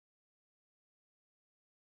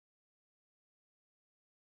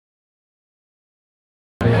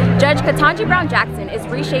Judge Ketanji Brown Jackson is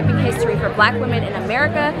reshaping history for Black women in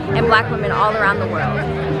America and Black women all around the world.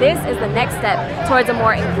 This is the next step towards a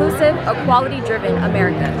more inclusive, equality-driven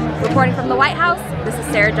America. Reporting from the White House, this is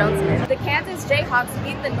Sarah Jones-Smith. The Kansas Jayhawks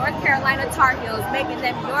beat the North Carolina Tar Heels, making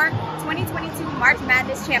them your 2022 March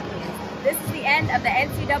Madness champions. This is the end of the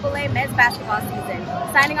NCAA men's basketball season.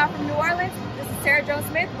 Signing off from New Orleans, this is Sarah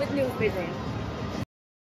Jones-Smith with News Vision.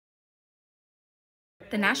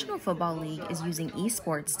 The National Football League is using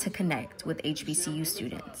esports to connect with HBCU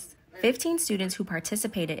students. 15 students who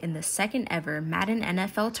participated in the second ever Madden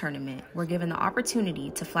NFL tournament were given the opportunity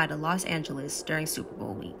to fly to Los Angeles during Super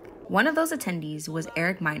Bowl week. One of those attendees was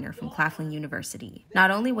Eric Miner from Claflin University.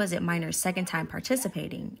 Not only was it Miner's second time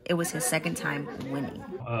participating, it was his second time winning.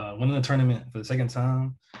 Winning the tournament for the second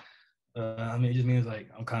time, it just means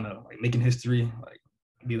I'm kind of making history,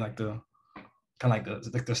 be the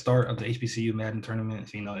the start of the HBCU Madden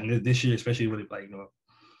tournament, and this year especially with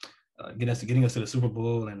getting us to the Super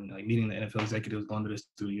Bowl and meeting the NFL executives, going to the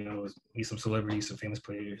studios, meet some celebrities, some famous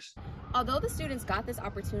players. Although the students got this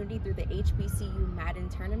opportunity through the HBCU Madden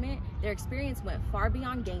tournament, their experience went far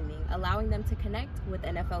beyond gaming, allowing them to connect with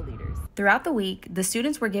NFL leaders. Throughout the week, the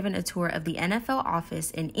students were given a tour of the NFL office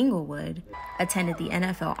in Inglewood, attended the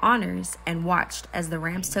NFL Honors, and watched as the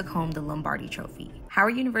Rams took home the Lombardi Trophy.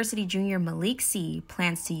 Howard University junior Malik C.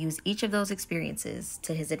 plans to use each of those experiences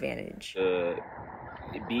to his advantage.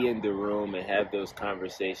 Be in the room and have those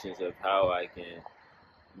conversations of how I can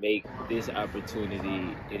make this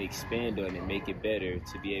opportunity and expand on it, make it better,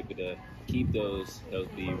 to be able to keep those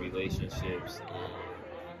healthy relationships.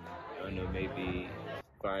 I don't know, maybe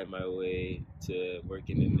find my way to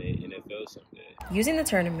working in the NFL someday. Using the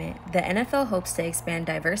tournament, the NFL hopes to expand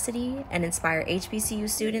diversity and inspire HBCU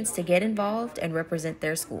students to get involved and represent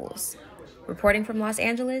their schools. Reporting from Los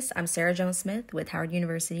Angeles, I'm Sarah Jones-Smith with Howard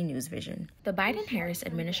University News Vision. The Biden-Harris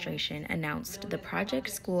administration announced the Project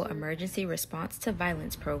School Emergency Response to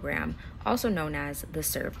Violence program, also known as the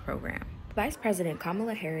SERVE program. Vice President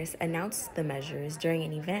Kamala Harris announced the measures during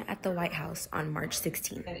an event at the White House on March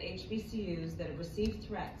 16th. At HBCUs that have received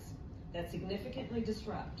threats that significantly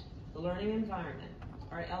disrupt the learning environment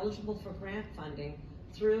are eligible for grant funding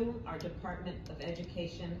through our Department of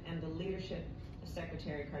Education and the leadership of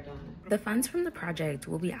Secretary Cardona. The funds from the project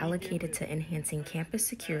will be allocated to enhancing campus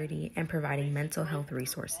security and providing mental health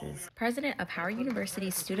resources. President of Howard University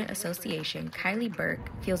Student Association, Kylie Burke,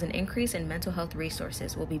 feels an increase in mental health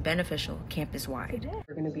resources will be beneficial campus-wide.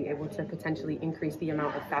 We're going to be able to potentially increase the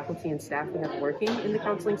amount of faculty and staff we have working in the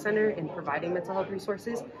counseling center and providing mental health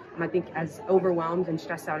resources. And I think as overwhelmed and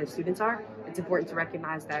stressed out as students are, it's important to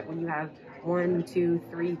recognize that when you have 1, 2,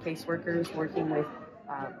 3 caseworkers working with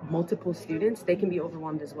multiple students, they can be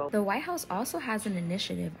overwhelmed as well. The White House also has an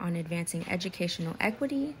initiative on advancing educational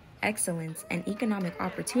equity, excellence, and economic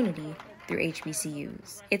opportunity through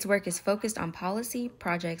HBCUs. Its work is focused on policy,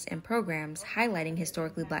 projects, and programs highlighting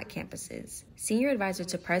historically Black campuses. Senior advisor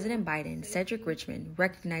to President Biden, Cedric Richmond,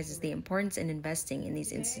 recognizes the importance in investing in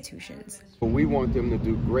these institutions. We want them to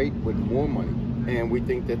do great with more money, and we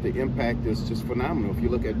think that the impact is just phenomenal. If you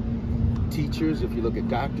look at teachers, if you look at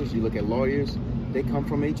doctors, you look at lawyers, they come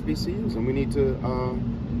from HBCUs, and we need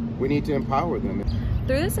to empower them.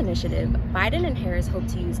 Through this initiative, Biden and Harris hope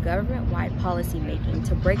to use government-wide policy making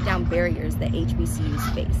to break down barriers that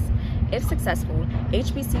HBCUs face. If successful,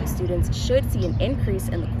 HBCU students should see an increase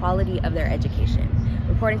in the quality of their education.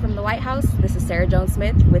 Reporting from the White House, this is Sarah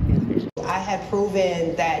Jones-Smith with News Vision. I had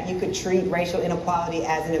proven that you could treat racial inequality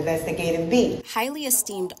as an investigative beat. Highly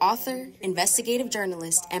esteemed author, investigative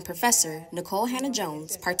journalist, and professor Nikole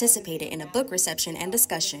Hannah-Jones participated in a book reception and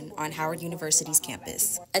discussion on Howard University's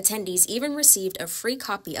campus. Attendees even received a free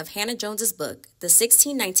copy of Hannah-Jones's book, The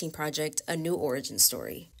 1619 Project, A New Origin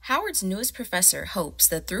Story. Howard's newest professor hopes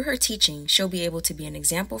that through her teaching, she'll be able to be an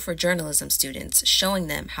example for journalism students, showing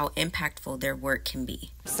them how impactful their work can be.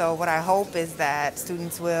 So what I hope is that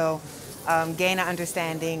students will gain an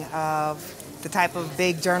understanding of the type of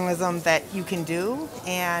big journalism that you can do,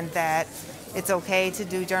 and that it's okay to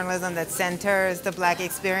do journalism that centers the Black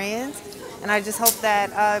experience. And I just hope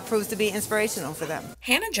that it proves to be inspirational for them.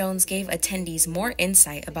 Hannah-Jones gave attendees more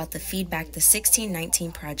insight about the feedback the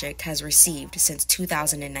 1619 Project has received since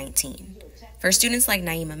 2019. For students like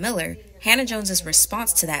Naima Miller, Hannah-Jones's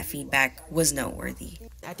response to that feedback was noteworthy.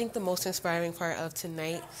 I think the most inspiring part of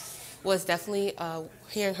tonight was definitely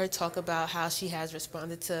hearing her talk about how she has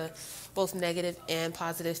responded to both negative and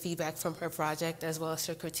positive feedback from her project, as well as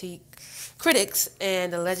her critics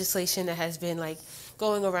and the legislation that has been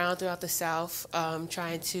going around throughout the South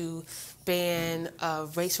trying to ban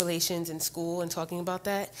race relations in school and talking about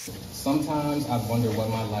that. Sometimes I wonder what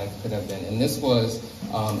my life could have been. And this was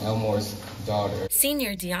Elmore's daughter.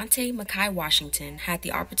 Senior Deontay Mackay Washington had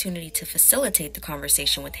the opportunity to facilitate the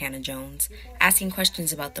conversation with Hannah-Jones, asking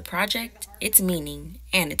questions about the project, its meaning,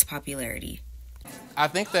 and its popularity. I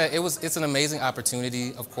think that it's an amazing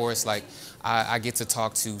opportunity. Of course, like I get to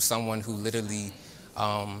talk to someone who literally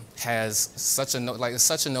has such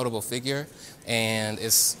a notable figure, and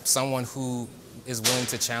is someone who is willing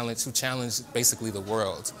to challenge basically the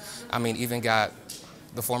world. I mean, even got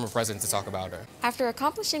the former president to talk about her. After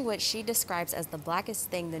accomplishing what she describes as the blackest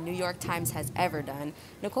thing the New York Times has ever done,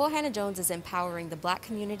 Nikole Hannah-Jones is empowering the Black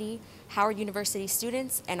community, Howard University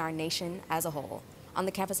students, and our nation as a whole. On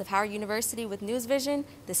the campus of Howard University with News Vision,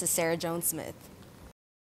 this is Sarah Jones Smith.